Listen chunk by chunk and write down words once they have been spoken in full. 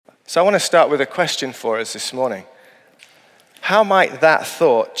So I want to start with a question for us this morning. How might that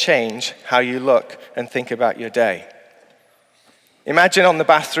thought change how you look and think about your day? Imagine on the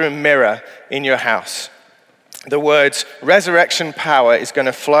bathroom mirror in your house, the words, resurrection power is going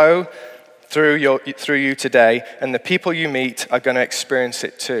to flow through you today, and the people you meet are going to experience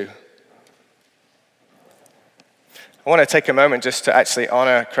it too. I want to take a moment just to actually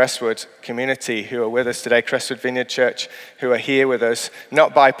honor Crestwood community who are with us today, Crestwood Vineyard Church, who are here with us,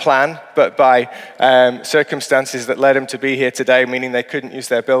 not by plan, but by circumstances that led them to be here today, meaning they couldn't use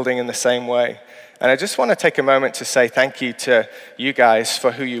their building in the same way. And I just want to take a moment to say thank you to you guys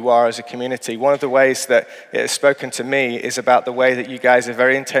for who you are as a community. One of the ways that it has spoken to me is about the way that you guys have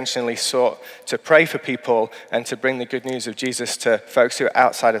very intentionally sought to pray for people and to bring the good news of Jesus to folks who are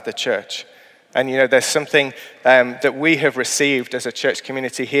outside of the church. And there's something that we have received as a church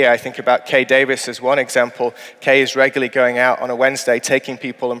community here. I think about Kay Davis as one example. Kay is regularly going out on a Wednesday, taking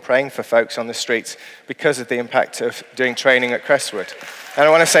people and praying for folks on the streets because of the impact of doing training at Crestwood. And I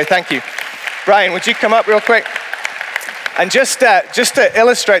want to say thank you. Brian, would you come up real quick? And just to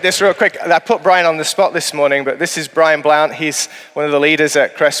illustrate this real quick, I put Brian on the spot this morning, but this is Brian Blount. He's one of the leaders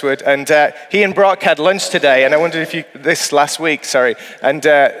at Crestwood, and he and Brock had lunch today, and I wondered last week, and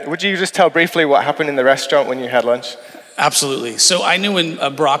would you just tell briefly what happened in the restaurant when you had lunch? Absolutely. So I knew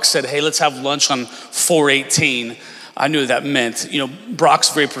when Brock said, hey, let's have lunch on 4/18, I knew that meant,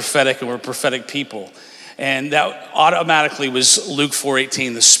 Brock's very prophetic, and we're prophetic people. And that automatically was Luke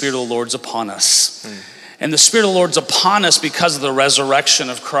 4:18, the Spirit of the Lord's upon us. And the Spirit of the Lord's upon us because of the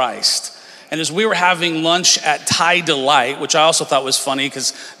resurrection of Christ. And as we were having lunch at Thai Delight, which I also thought was funny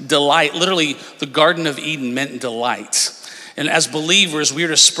because delight, literally the Garden of Eden meant delight. And as believers, we are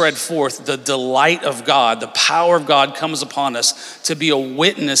to spread forth the delight of God. The power of God comes upon us to be a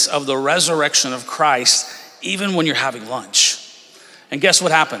witness of the resurrection of Christ, even when you're having lunch. And guess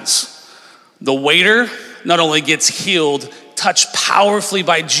what happens? The waiter not only gets healed, touched powerfully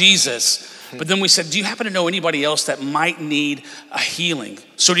by Jesus, but then we said, do you happen to know anybody else that might need a healing?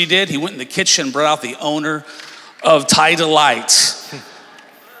 So what he did, he went in the kitchen, brought out the owner of Thai Delight.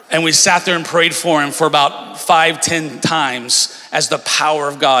 And we sat there and prayed for him for about 5-10 times as the power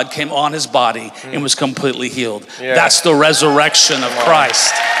of God came on his body and was completely healed. Yeah. That's the resurrection of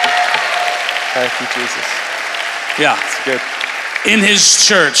Christ. Thank you, Jesus. Yeah. That's good. In his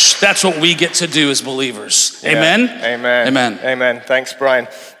church, that's what we get to do as believers. Amen? Yeah. Amen. Amen. Amen. Thanks, Brian.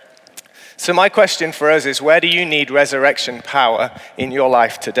 So my question for us is, where do you need resurrection power in your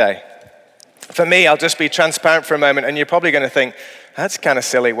life today? For me, I'll just be transparent for a moment, and you're probably going to think, that's kind of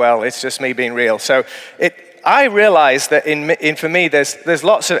silly. Well, it's just me being real. So I realize that for me, there's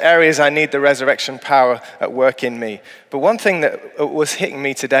lots of areas I need the resurrection power at work in me. But one thing that was hitting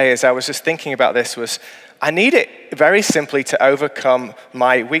me today as I was just thinking about this was, I need it very simply to overcome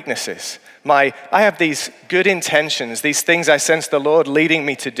my weaknesses. I have these good intentions, these things I sense the Lord leading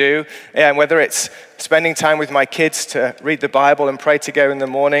me to do, and whether it's spending time with my kids to read the Bible and pray together in the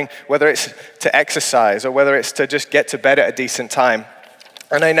morning, whether it's to exercise, or whether it's to just get to bed at a decent time.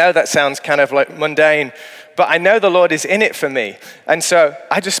 And I know that sounds kind of like mundane, but I know the Lord is in it for me. And so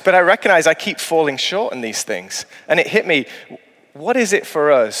but I recognize I keep falling short in these things. And it hit me, what is it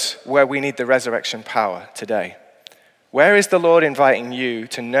for us where we need the resurrection power today? Where is the Lord inviting you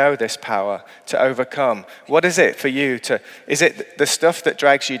to know this power, to overcome? What is it for you is it the stuff that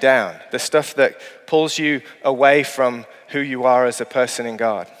drags you down? The stuff that pulls you away from who you are as a person in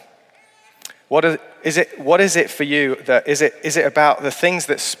God? What is it for you? Is it about the things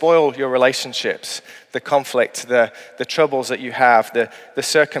that spoil your relationships, the conflict, the troubles that you have, the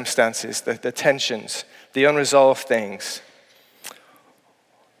circumstances, the tensions, the unresolved things?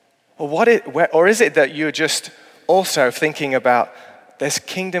 Or is it that you're just also thinking about there's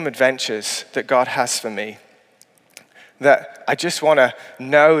kingdom adventures that God has for me, that I just want to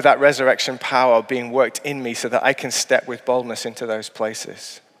know that resurrection power being worked in me so that I can step with boldness into those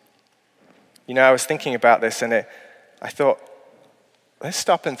places? I was thinking about this and I thought, let's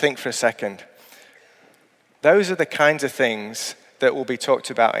stop and think for a second. Those are the kinds of things that will be talked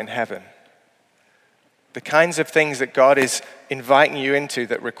about in heaven. The kinds of things that God is inviting you into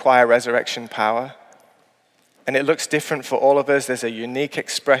that require resurrection power. And it looks different for all of us. There's a unique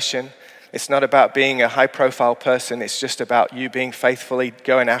expression. It's not about being a high-profile person. It's just about you being faithfully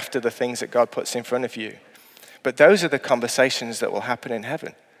going after the things that God puts in front of you. But those are the conversations that will happen in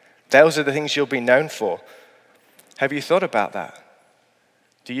heaven. Those are the things you'll be known for. Have you thought about that?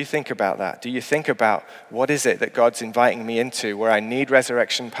 Do you think about that? Do you think about what is it that God's inviting me into where I need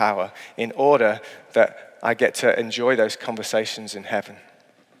resurrection power in order that I get to enjoy those conversations in heaven?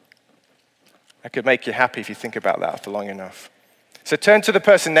 I could make you happy if you think about that for long enough. So turn to the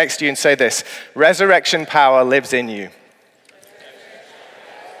person next to you and say this: resurrection power lives in you.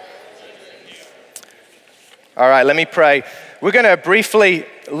 All right, let me pray. We're going to briefly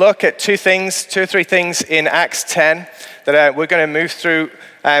look at two or three things in Acts 10 that we're going to move through.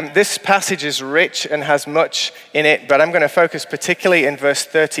 This passage is rich and has much in it, but I'm going to focus particularly in verse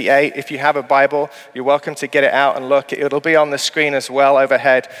 38. If you have a Bible, you're welcome to get it out and look. It'll be on the screen as well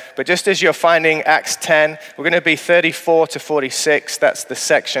overhead. But just as you're finding Acts 10, we're going to be 34 to 46. That's the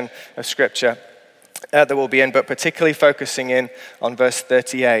section of Scripture that we'll be in, but particularly focusing in on verse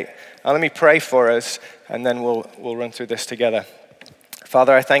 38. Now, let me pray for us, and then we'll run through this together.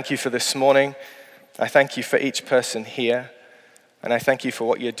 Father, I thank you for this morning. I thank you for each person here. And I thank you for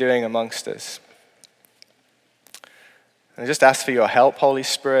what you're doing amongst us. And I just ask for your help, Holy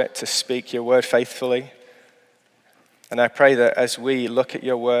Spirit, to speak your word faithfully. And I pray that as we look at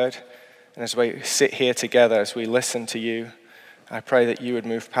your word, and as we sit here together, as we listen to you, I pray that you would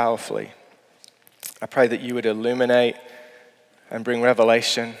move powerfully. I pray that you would illuminate and bring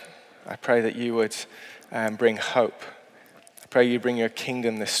revelation. I pray that you would bring hope. I pray you bring your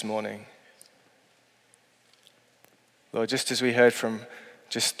kingdom this morning. Lord, just as we heard from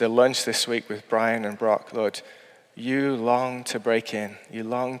just the lunch this week with Brian and Brock, Lord, you long to break in. You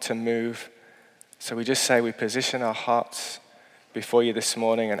long to move. So we just say we position our hearts before you this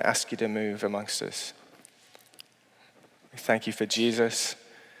morning and ask you to move amongst us. We thank you for Jesus.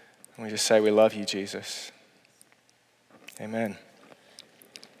 And we just say we love you, Jesus. Amen.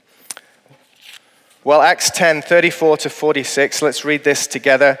 Well, Acts 10, 34 to 46, let's read this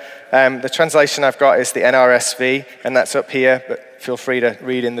together. The translation I've got is the NRSV, and that's up here, but feel free to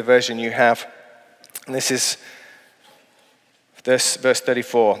read in the version you have. And this is verse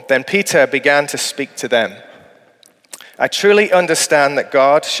 34. Then Peter began to speak to them. I truly understand that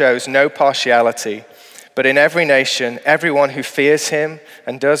God shows no partiality, but in every nation, everyone who fears him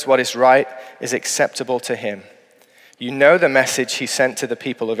and does what is right is acceptable to him. You know the message he sent to the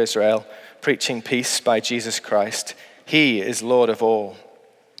people of Israel, preaching peace by Jesus Christ. He is Lord of all.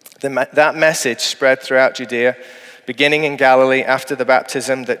 That message spread throughout Judea, beginning in Galilee after the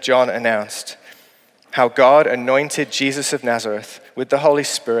baptism that John announced, how God anointed Jesus of Nazareth with the Holy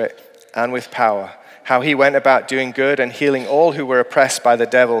Spirit and with power, how he went about doing good and healing all who were oppressed by the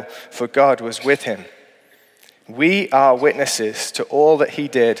devil, for God was with him. We are witnesses to all that he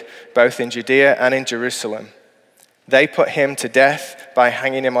did, both in Judea and in Jerusalem. They put him to death by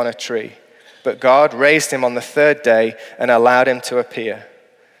hanging him on a tree. But God raised him on the third day and allowed him to appear,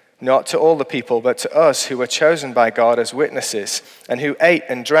 not to all the people, but to us who were chosen by God as witnesses and who ate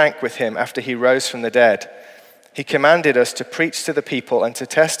and drank with him after he rose from the dead. He commanded us to preach to the people and to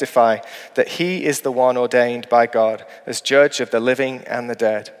testify that he is the one ordained by God as judge of the living and the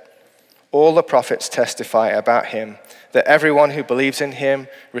dead. All the prophets testify about him, that everyone who believes in him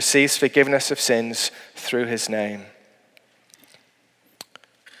receives forgiveness of sins through his name.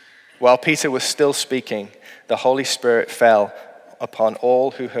 While Peter was still speaking, the Holy Spirit fell upon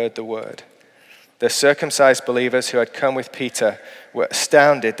all who heard the word. The circumcised believers who had come with Peter were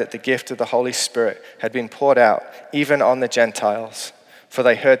astounded that the gift of the Holy Spirit had been poured out even on the Gentiles, for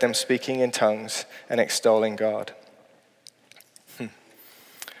they heard them speaking in tongues and extolling God.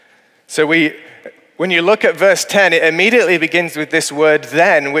 So when you look at verse 10, it immediately begins with this word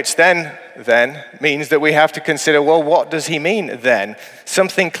then, which then means that we have to consider, well, what does he mean then?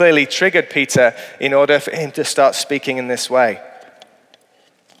 Something clearly triggered Peter in order for him to start speaking in this way.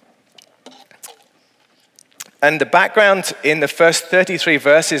 And the background in the first 33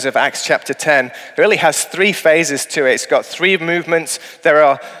 verses of Acts chapter 10 really has three phases to it. It's got three movements. There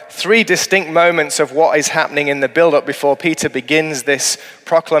are three distinct moments of what is happening in the build-up before Peter begins this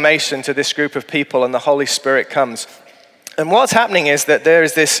proclamation to this group of people and the Holy Spirit comes. And what's happening is that there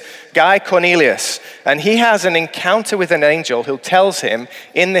is this guy, Cornelius, and he has an encounter with an angel who tells him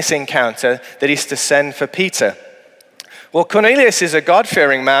in this encounter that he's to send for Peter. Well, Cornelius is a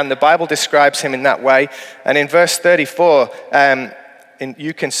God-fearing man. The Bible describes him in that way. And in verse 34,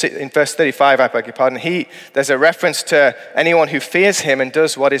 in verse 35, I beg your pardon, there's a reference to anyone who fears him and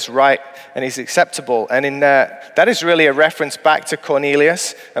does what is right and is acceptable. And that is really a reference back to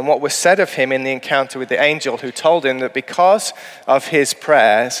Cornelius and what was said of him in the encounter with the angel who told him that because of his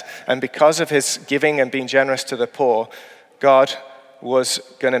prayers and because of his giving and being generous to the poor, God was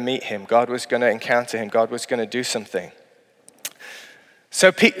going to meet him. God was going to encounter him. God was going to do something. So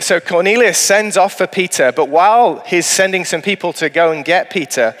Cornelius sends off for Peter, but while he's sending some people to go and get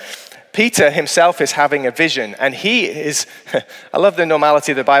Peter, Peter himself is having a vision, and he is, I love the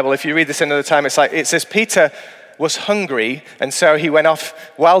normality of the Bible. If you read this another time, it's like, it says Peter was hungry, and so he went off,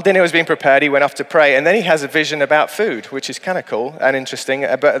 while dinner was being prepared, he went off to pray, and then he has a vision about food, which is kind of cool and interesting,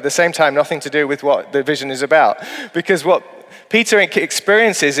 but at the same time, nothing to do with what the vision is about. Because what Peter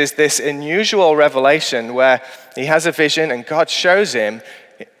experiences is this unusual revelation where he has a vision, and God shows him,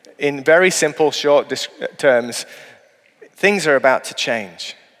 in very simple, short terms, things are about to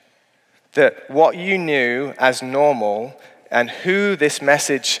change. That what you knew as normal and who this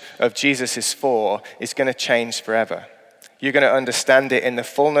message of Jesus is for is going to change forever. You're going to understand it in the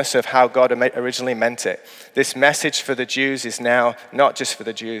fullness of how God originally meant it. This message for the Jews is now not just for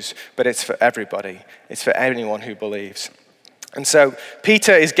the Jews, but it's for everybody. It's for anyone who believes. And so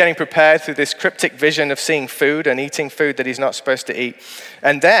Peter is getting prepared through this cryptic vision of seeing food and eating food that he's not supposed to eat.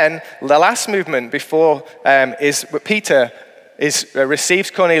 And then the last movement before is Peter receives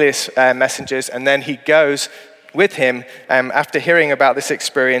Cornelius' messengers, and then he goes with him after hearing about this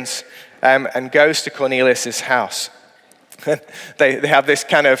experience and goes to Cornelius' house. They have this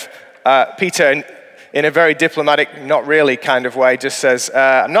kind of, Peter in a very diplomatic, not really kind of way, just says,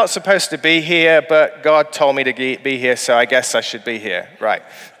 I'm not supposed to be here, but God told me to be here, so I guess I should be here, right?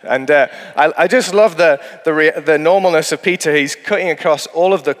 And I just love the normalness of Peter. He's cutting across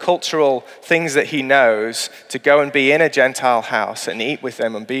all of the cultural things that he knows to go and be in a Gentile house and eat with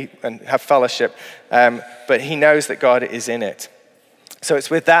them and have fellowship, but he knows that God is in it. So it's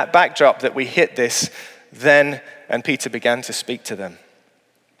with that backdrop that we hit this, then, and Peter began to speak to them.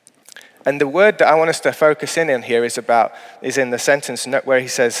 And the word that I want us to focus in on here is in the sentence where he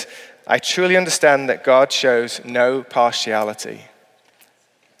says, I truly understand that God shows no partiality.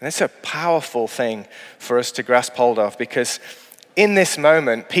 And it's a powerful thing for us to grasp hold of, because in this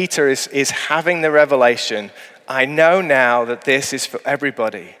moment, Peter is having the revelation, I know now that this is for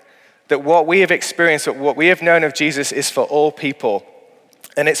everybody. That what we have experienced, what we have known of Jesus is for all people.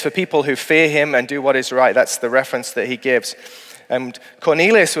 And it's for people who fear him and do what is right. That's the reference that he gives. And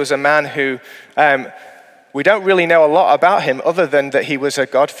Cornelius was a man who, we don't really know a lot about him other than that he was a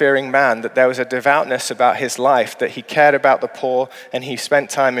God-fearing man, that there was a devoutness about his life, that he cared about the poor and he spent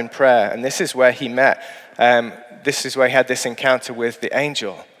time in prayer. And this is where he met, this is where he had this encounter with the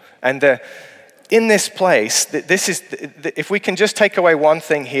angel. And in this place, if we can just take away one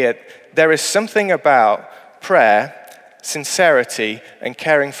thing here, there is something about prayer, sincerity, and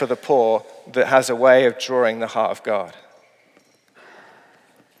caring for the poor that has a way of drawing the heart of God.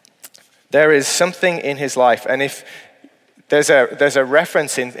 There is something in his life, and if there's a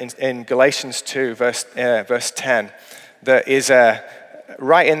reference in Galatians 2, verse 10, that is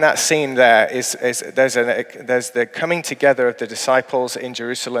right in that scene. There's the coming together of the disciples in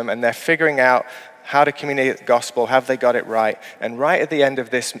Jerusalem, and they're figuring out how to communicate the gospel. Have they got it right? And right at the end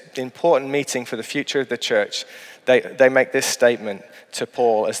of this important meeting for the future of the church, they make this statement to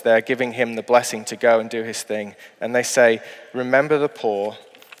Paul as they're giving him the blessing to go and do his thing, and they say, "Remember the poor.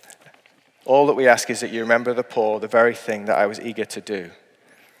 All that we ask is that you remember the poor, the very thing that I was eager to do."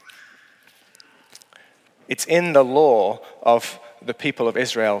 It's in the law of the people of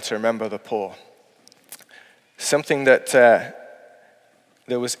Israel to remember the poor. Something that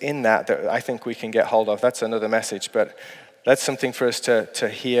there was in that I think we can get hold of. That's another message, but that's something for us to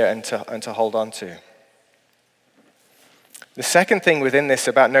hear and to hold on to. The second thing within this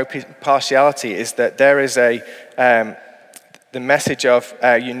about no partiality is that there is the message of,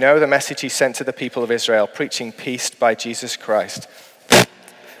 the message he sent to the people of Israel, preaching peace by Jesus Christ.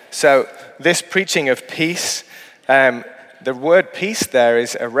 So this preaching of peace, the word peace there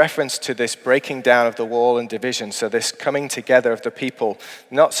is a reference to this breaking down of the wall and division. So this coming together of the people,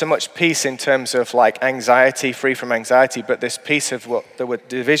 not so much peace in terms of like anxiety, free from anxiety, but this peace of what the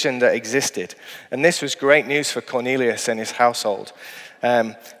division that existed. And this was great news for Cornelius and his household.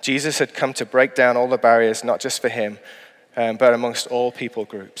 Jesus had come to break down all the barriers, not just for him, but amongst all people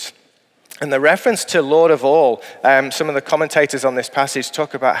groups. And the reference to Lord of all, some of the commentators on this passage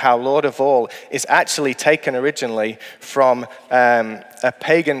talk about how Lord of all is actually taken originally from a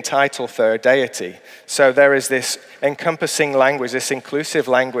pagan title for a deity. So there is this encompassing language, this inclusive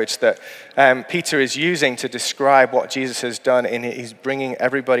language that Peter is using to describe what Jesus has done. He's bringing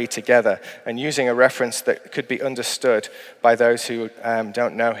everybody together and using a reference that could be understood by those who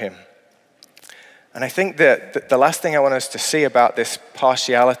don't know him. And I think that the last thing I want us to see about this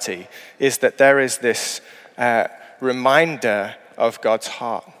partiality is that there is this reminder of God's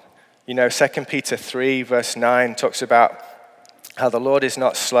heart. 2 Peter 3 verse 9 talks about how the Lord is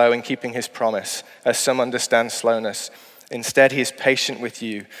not slow in keeping his promise, as some understand slowness. Instead, he is patient with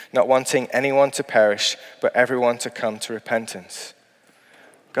you, not wanting anyone to perish, but everyone to come to repentance.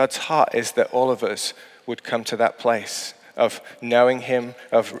 God's heart is that all of us would come to that place of knowing him,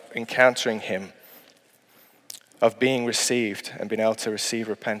 of encountering him. of being received and being able to receive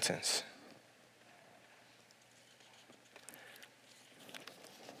repentance.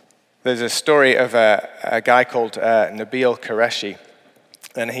 There's a story of a guy called Nabil Qureshi,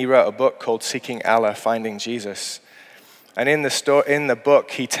 and he wrote a book called Seeking Allah, Finding Jesus. And in the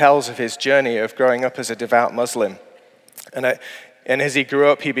book, he tells of his journey of growing up as a devout Muslim. And as he grew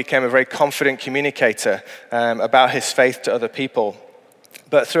up, he became a very confident communicator about his faith to other people.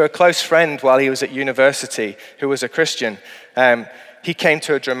 But through a close friend while he was at university, who was a Christian, he came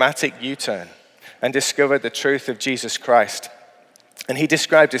to a dramatic U-turn and discovered the truth of Jesus Christ. And he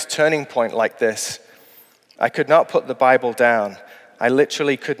described his turning point like this: I could not put the Bible down. I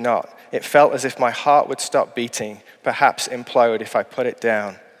literally could not. It felt as if my heart would stop beating, perhaps implode if I put it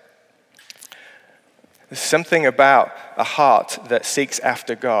down. There's something about a heart that seeks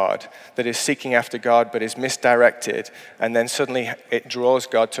after God, that is seeking after God but is misdirected, and then suddenly it draws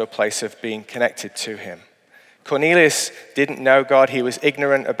God to a place of being connected to him. Cornelius didn't know God. He was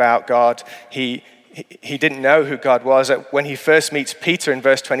ignorant about God. He didn't know who God was. When he first meets Peter in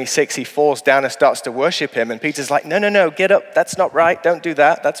verse 26, he falls down and starts to worship him. And Peter's like, no, get up. That's not right. Don't do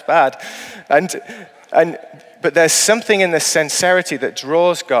that. That's bad. But there's something in the sincerity that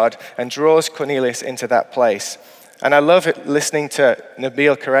draws God and draws Cornelius into that place. And I love it listening to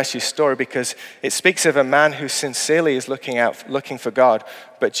Nabil Qureshi's story because it speaks of a man who sincerely is looking for God.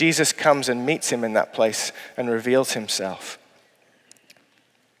 But Jesus comes and meets him in that place and reveals himself.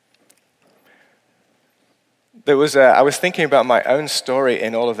 I was thinking about my own story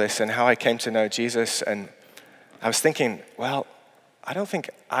in all of this and how I came to know Jesus, and I was thinking, well, I don't think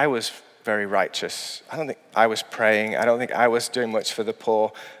I was very righteous. I don't think I was praying. I don't think I was doing much for the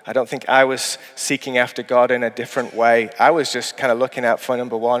poor. I don't think I was seeking after God in a different way. I was just kind of looking out for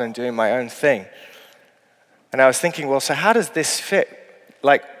number one and doing my own thing. And I was thinking, well, so how does this fit?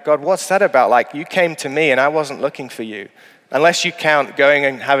 Like, God, what's that about? Like, you came to me and I wasn't looking for you. Unless you count going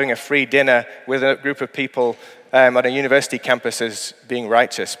and having a free dinner with a group of people on a university campus as being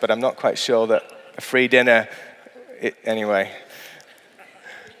righteous, but I'm not quite sure that a free dinner, anyway.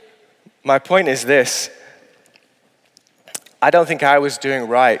 My point is this: I don't think I was doing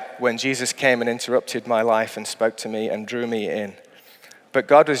right when Jesus came and interrupted my life and spoke to me and drew me in. But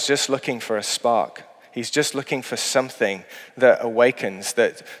God was just looking for a spark. He's just looking for something that awakens,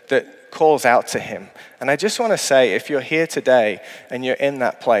 that calls out to him. And I just want to say, if you're here today and you're in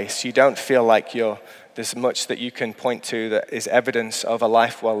that place, you don't feel like there's much that you can point to that is evidence of a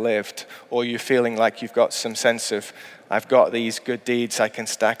life well lived, or you're feeling like you've got some sense of, I've got these good deeds I can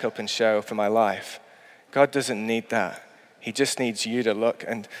stack up and show for my life. God doesn't need that. He just needs you to look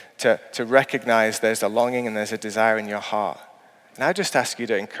and to recognize there's a longing and there's a desire in your heart. And I just ask you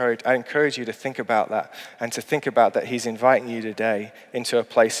I encourage you to think about that, and to think about that he's inviting you today into a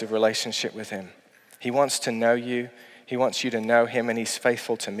place of relationship with him. He wants to know you. He wants you to know him, and he's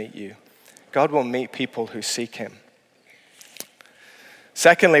faithful to meet you. God will meet people who seek him.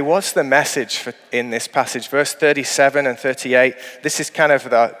 Secondly, what's the message in this passage? Verse 37 and 38. This is kind of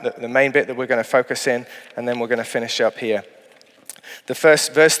the main bit that we're going to focus in, and then we're going to finish up here. The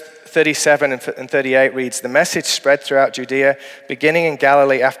first verse 37 and 38 reads, "The message spread throughout Judea, beginning in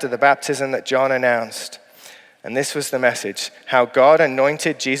Galilee after the baptism that John announced. And this was the message, how God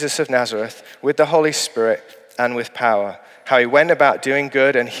anointed Jesus of Nazareth with the Holy Spirit and with power, how he went about doing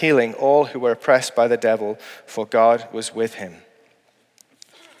good and healing all who were oppressed by the devil, for God was with him."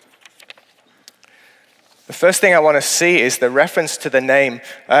 The first thing I want to see is the reference to the name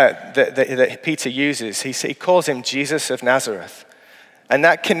that Peter uses. He calls him Jesus of Nazareth. And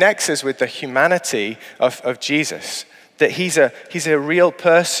that connects us with the humanity of Jesus, that he's a real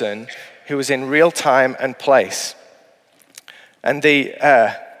person who was in real time and place. And the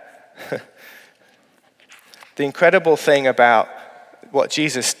incredible thing about what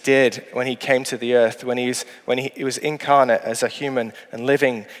Jesus did when he came to the earth, when he was incarnate as a human and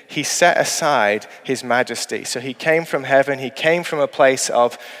living, he set aside his majesty. So he came from heaven, he came from a place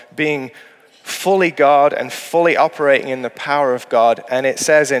of being fully God and fully operating in the power of God. And it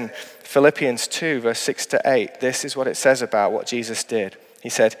says in Philippians 2, verse 6-8, this is what it says about what Jesus did. He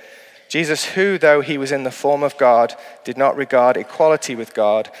said, "Jesus, who, though he was in the form of God, did not regard equality with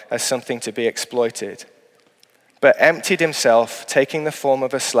God as something to be exploited, but emptied himself, taking the form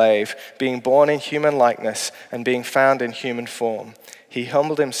of a slave, being born in human likeness and being found in human form. He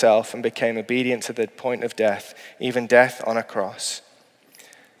humbled himself and became obedient to the point of death, even death on a cross."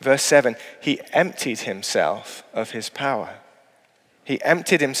 Verse 7, he emptied himself of his power. He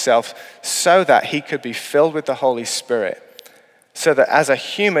emptied himself so that he could be filled with the Holy Spirit, so that as a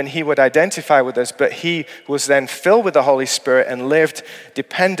human he would identify with us, but he was then filled with the Holy Spirit and lived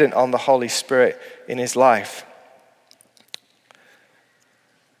dependent on the Holy Spirit in his life.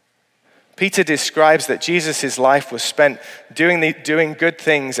 Peter describes that Jesus' life was spent doing good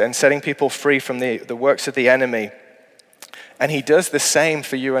things and setting people free from the works of the enemy. And he does the same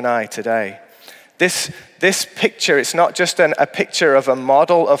for you and I today. This picture, it's not just a picture of a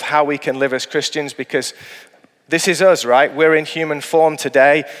model of how we can live as Christians, because this is us, right? We're in human form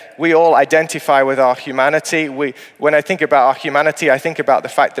today. We all identify with our humanity. When I think about our humanity, I think about the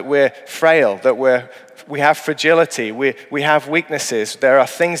fact that we're frail, that we have fragility, we have weaknesses. There are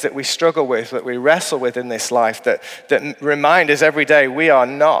things that we struggle with, that we wrestle with in this life that remind us every day we are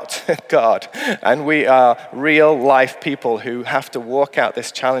not God, and we are real life people who have to walk out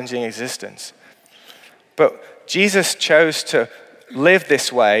this challenging existence. But Jesus chose to live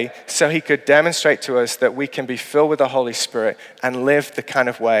this way so he could demonstrate to us that we can be filled with the Holy Spirit and live the kind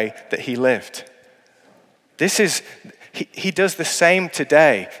of way that he lived. He does the same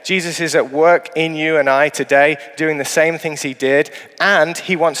today. Jesus is at work in you and I today, doing the same things he did, and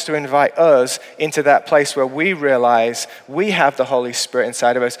he wants to invite us into that place where we realize we have the Holy Spirit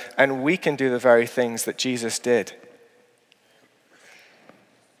inside of us and we can do the very things that Jesus did.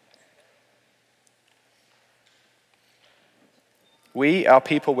 We are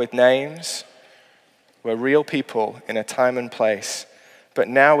people with names. We're real people in a time and place. But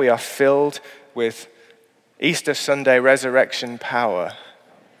now we are filled with Easter Sunday resurrection power.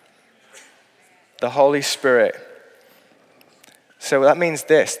 The Holy Spirit. So that means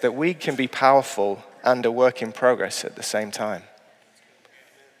this, that we can be powerful and a work in progress at the same time.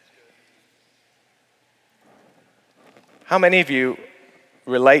 How many of you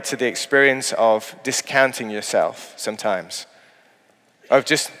relate to the experience of discounting yourself sometimes?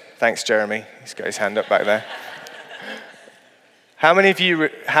 Thanks, Jeremy. He's got his hand up back there. How many of you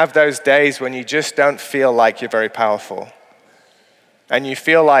have those days when you just don't feel like you're very powerful? And you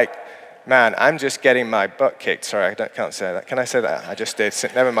feel like, man, I'm just getting my butt kicked. Sorry, I can't say that. Can I say that? I just did.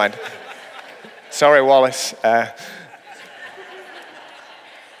 Never mind. Sorry, Wallace.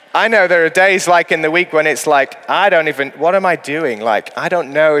 I know there are days like in the week when it's like, what am I doing? Like, I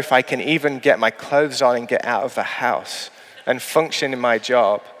don't know if I can even get my clothes on and get out of the house and function in my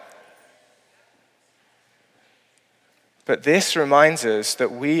job. But this reminds us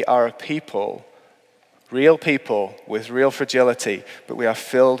that we are a people, real people with real fragility, but we are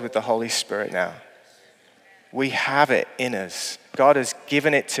filled with the Holy Spirit now. We have it in us. God has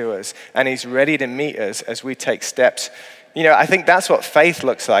given it to us, and he's ready to meet us as we take steps. You know, I think that's what faith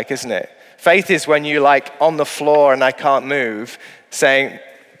looks like, isn't it? Faith is when you're like on the floor and I can't move, saying,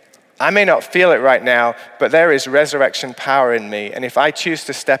 I may not feel it right now, but there is resurrection power in me. And if I choose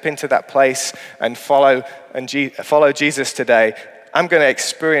to step into that place and follow Jesus today, I'm going to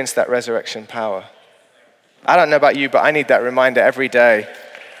experience that resurrection power. I don't know about you, but I need that reminder every day.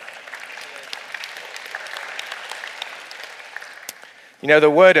 You know, the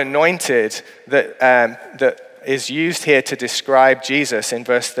word anointed that is used here to describe Jesus in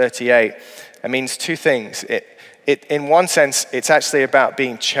verse 38, it means two things. In one sense, it's actually about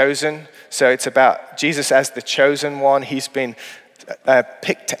being chosen. So it's about Jesus as the chosen one. He's been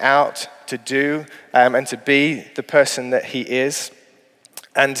picked out to do and to be the person that he is.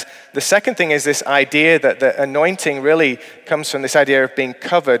 And the second thing is this idea that the anointing really comes from this idea of being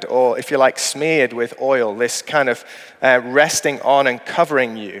covered, or if you like, smeared with oil, this kind of resting on and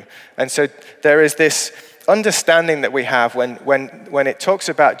covering you. And so there is this understanding that we have when it talks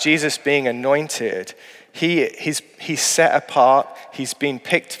about Jesus being anointed. He's set apart, he's been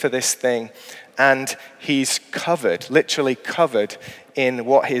picked for this thing, and he's covered, literally covered in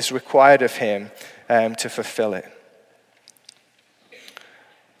what is required of him to fulfill it.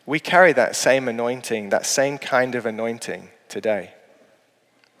 We carry that same anointing, that same kind of anointing today.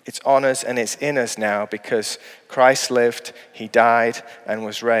 It's on us and it's in us now because Christ lived, he died, and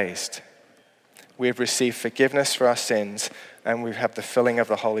was raised. We have received forgiveness for our sins, and we have the filling of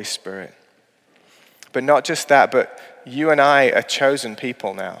the Holy Spirit. But not just that, but you and I are chosen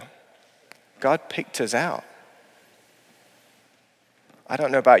people now. God picked us out. I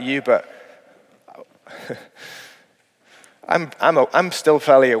don't know about you, but I'm still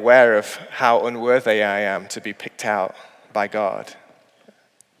fairly aware of how unworthy I am to be picked out by God.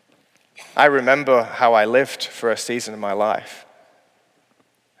 I remember how I lived for a season of my life.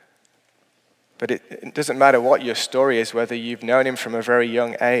 But it doesn't matter what your story is, whether you've known him from a very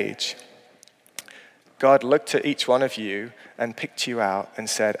young age. God looked at each one of you and picked you out and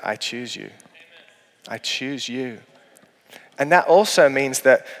said, I choose you. I choose you. And that also means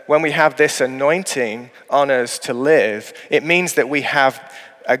that when we have this anointing on us to live, it means that we have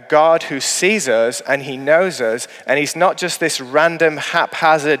a God who sees us and he knows us, and he's not just this random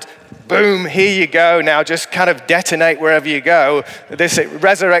haphazard, boom, here you go, now just kind of detonate wherever you go, this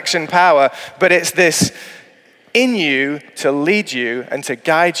resurrection power, but it's this in you to lead you and to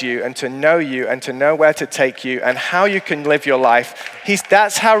guide you and to know where to take you and how you can live your life.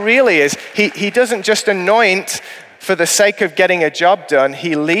 That's how real he is. He doesn't just anoint for the sake of getting a job done.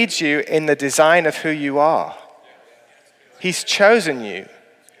 He leads you in the design of who you are. He's chosen you.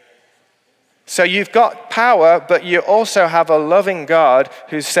 So you've got power, but you also have a loving God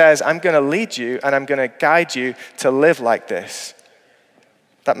who says, I'm going to lead you and I'm going to guide you to live like this.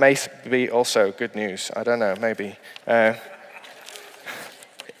 That may be also good news. I don't know, maybe. I'm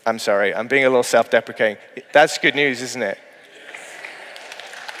sorry, I'm being a little self-deprecating. That's good news, isn't it?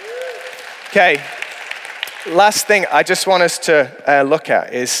 Okay, last thing I just want us to look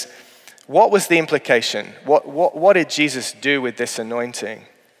at is, what was the implication? What did Jesus do with this anointing?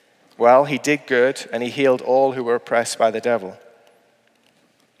 Well, he did good, and he healed all who were oppressed by the devil.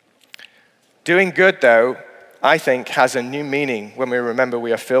 Doing good, though, I think, has a new meaning when we remember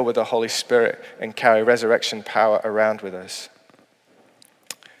we are filled with the Holy Spirit and carry resurrection power around with us.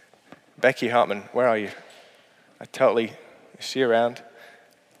 Becky Hartman, where are you? Is she around?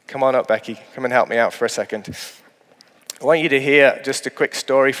 Come on up, Becky. Come and help me out for a second. I want you to hear just a quick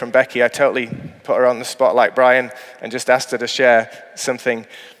story from Becky. I totally put her on the spot like Brian and just asked her to share something.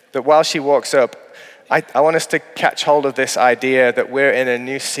 That while she walks up, I want us to catch hold of this idea that we're in a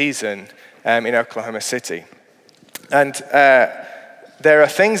new season in Oklahoma City. And there are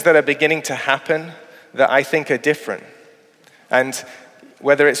things that are beginning to happen that I think are different. And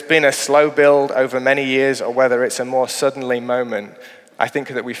whether it's been a slow build over many years or whether it's a more suddenly moment, I think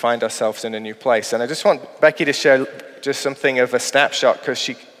that we find ourselves in a new place. And I just want Becky to share just something of a snapshot, because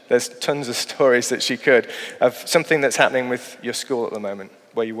there's tons of stories that she could, of something that's happening with your school at the moment,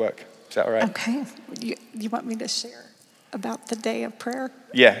 where you work. Is that all right? Okay. You want me to share about the day of prayer?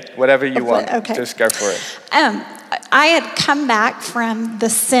 Yeah, whatever you want. Okay. Just go for it. I had come back from the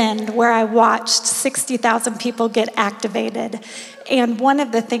Send where I watched 60,000 people get activated. And one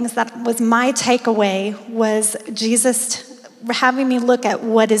of the things that was my takeaway was Jesus having me look at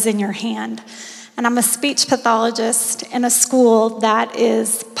what is in your hand. And I'm a speech pathologist in a school that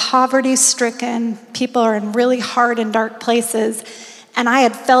is poverty-stricken. People are in really hard and dark places. And I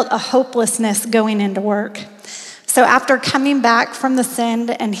had felt a hopelessness going into work. So after coming back from the Send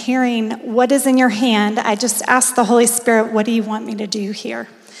and hearing what is in your hand, I just asked the Holy Spirit, what do you want me to do here?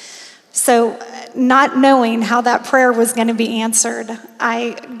 So not knowing how that prayer was going to be answered,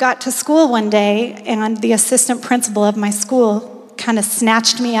 I got to school one day, and the assistant principal of my school kind of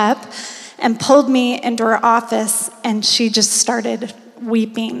snatched me up and pulled me into her office, and she just started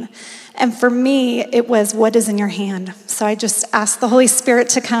weeping. And for me, it was, what is in your hand? So I just asked the Holy Spirit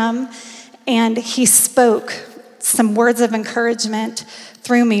to come, and he spoke some words of encouragement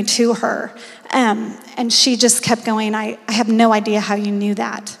through me to her. And she just kept going, I have no idea how you knew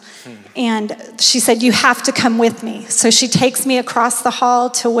that. And she said, you have to come with me. So she takes me across the hall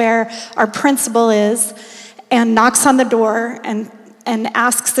to where our principal is and knocks on the door and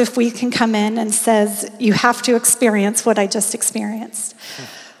asks if we can come in, and says, you have to experience what I just experienced.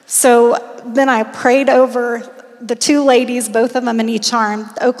 So then I prayed over the two ladies, both of them in each arm.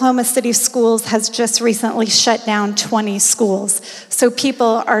 Oklahoma City Schools has just recently shut down 20 schools. So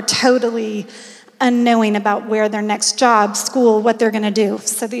people are totally unknowing about where their next job, school, what they're going to do.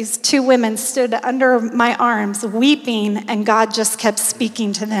 So these two women stood under my arms weeping, and God just kept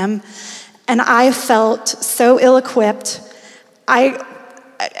speaking to them. And I felt so ill-equipped.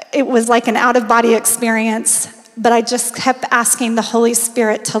 It was like an out-of-body experience, but I just kept asking the Holy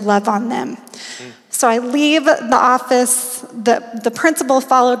Spirit to love on them. So I leave the office. The principal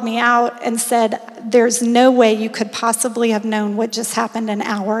followed me out and said, there's no way you could possibly have known what just happened an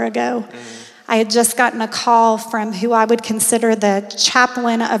hour ago. I had just gotten a call from who I would consider the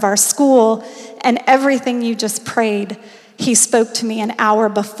chaplain of our school, and everything you just prayed, he spoke to me an hour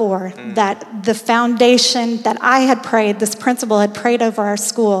before, that the foundation that I had prayed, this principal had prayed over our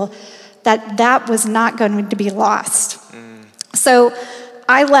school, that was not going to be lost. So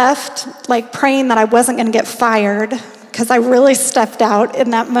I left like praying that I wasn't going to get fired, because I really stepped out in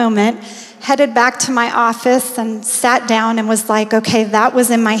that moment, headed back to my office and sat down and was like, okay, that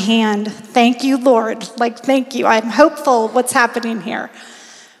was in my hand. Thank you, Lord. Like, thank you. I'm hopeful what's happening here.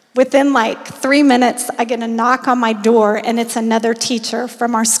 Within like 3 minutes, I get a knock on my door, and it's another teacher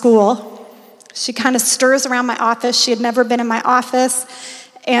from our school. She kind of stirs around my office. She had never been in my office.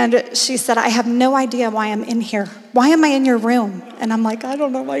 And she said, I have no idea why I'm in here. Why am I in your room? And I'm like, I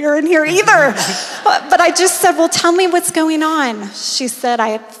don't know why you're in here either. But I just said, well, tell me what's going on. She said,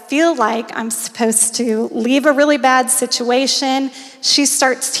 I feel like I'm supposed to leave a really bad situation. She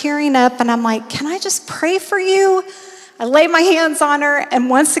starts tearing up, and I'm like, can I just pray for you? I lay my hands on her, and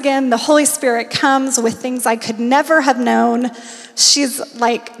once again, the Holy Spirit comes with things I could never have known. She's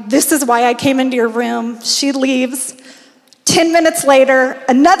like, this is why I came into your room. She leaves. 10 minutes later,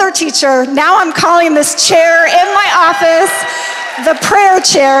 another teacher, now I'm calling this chair in my office the prayer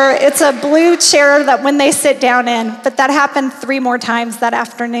chair. It's a blue chair that when they sit down in, but that happened 3 more times that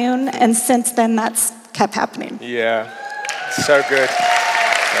afternoon, and since then that's kept happening. Yeah, so good.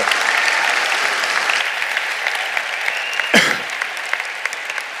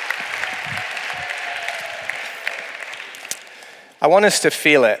 I want us to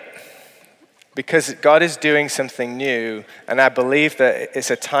feel it, because God is doing something new, and I believe that it's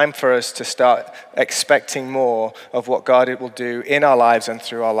a time for us to start expecting more of what God will do in our lives and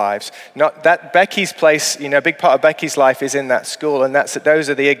through our lives. Not that Becky's place, a big part of Becky's life is in that school, and those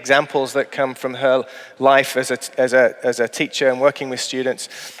are the examples that come from her life as a teacher and working with students.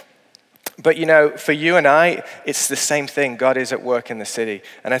 But for you and I, it's the same thing. God is at work in the city.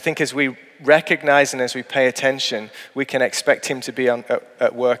 And I think as we recognize and as we pay attention, we can expect him to be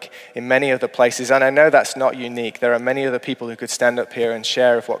at work in many other places. And I know that's not unique. There are many other people who could stand up here and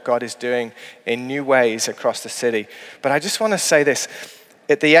share of what God is doing in new ways across the city. But I just want to say this.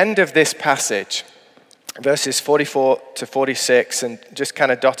 At the end of this passage, verses 44 to 46, and just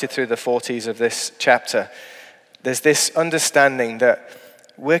kind of dotted through the 40s of this chapter, there's this understanding that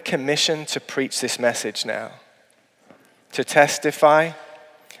we're commissioned to preach this message now, to testify.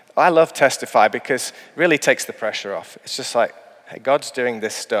 I love testify because it really takes the pressure off. It's just like, hey, God's doing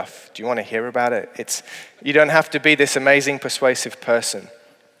this stuff. Do you want to hear about it? You don't have to be this amazing, persuasive person.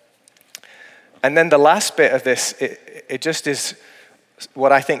 And then the last bit of this, it just is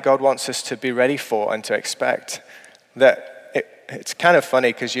what I think God wants us to be ready for and to expect. It's kind of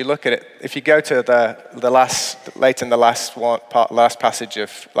funny because you look at it, if you go to the last passage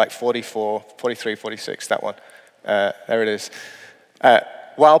of like 44, 43, 46, that one, there it is.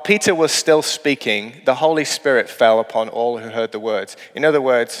 While Peter was still speaking, the Holy Spirit fell upon all who heard the words. In other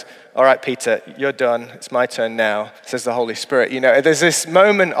words, all right, Peter, you're done. It's my turn now, says the Holy Spirit. There's this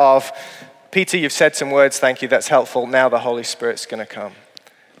moment of, Peter, you've said some words, thank you, that's helpful. Now the Holy Spirit's going to come.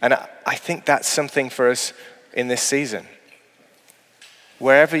 And I think that's something for us in this season.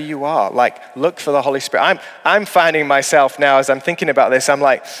 Wherever you are, look for the Holy Spirit. I'm finding myself now as I'm thinking about this, I'm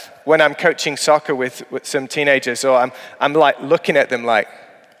like, when I'm coaching soccer with some teenagers, or I'm like looking at them like,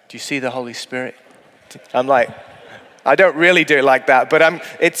 do you see the Holy Spirit? I'm like, I don't really do it like that, but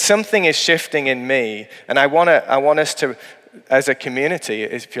it's something is shifting in me, and I want us to, as a community,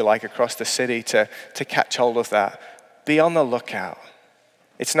 if you like, across the city, to catch hold of that. Be on the lookout.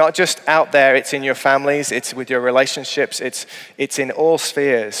 It's not just out there, it's in your families, it's with your relationships, it's in all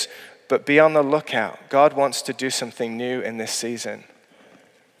spheres. But be on the lookout. God wants to do something new in this season.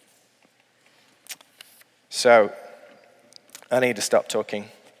 So, I need to stop talking.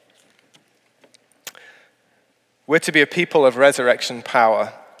 We're to be a people of resurrection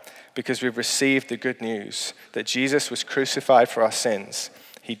power because we've received the good news that Jesus was crucified for our sins.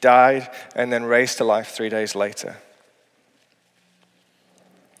 He died and then raised to life 3 days later.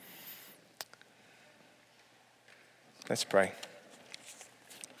 Let's pray.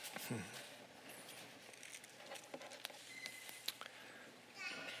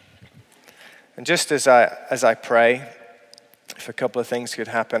 And just as I pray, if a couple of things could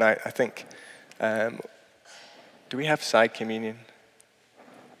happen, I think, do we have side communion?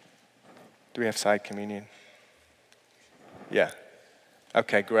 Do we have side communion? Yeah.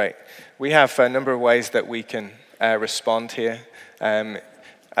 Okay, great. We have a number of ways that we can respond here.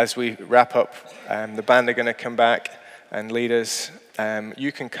 As we wrap up, the band are going to come back and lead us.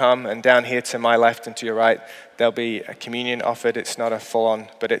 You can come, and down here to my left and to your right, there'll be a communion offered. It's not a full-on,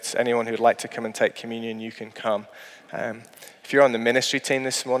 but it's anyone who'd like to come and take communion, you can come. If you're on the ministry team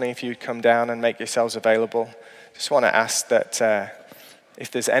this morning, if you'd come down and make yourselves available, just want to ask that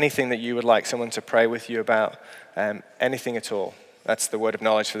if there's anything that you would like someone to pray with you about, anything at all, that's the word of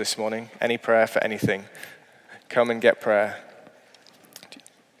knowledge for this morning. Any prayer for anything, come and get prayer.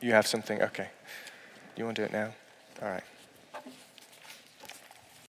 You have something? Okay. You want to do it now? All right.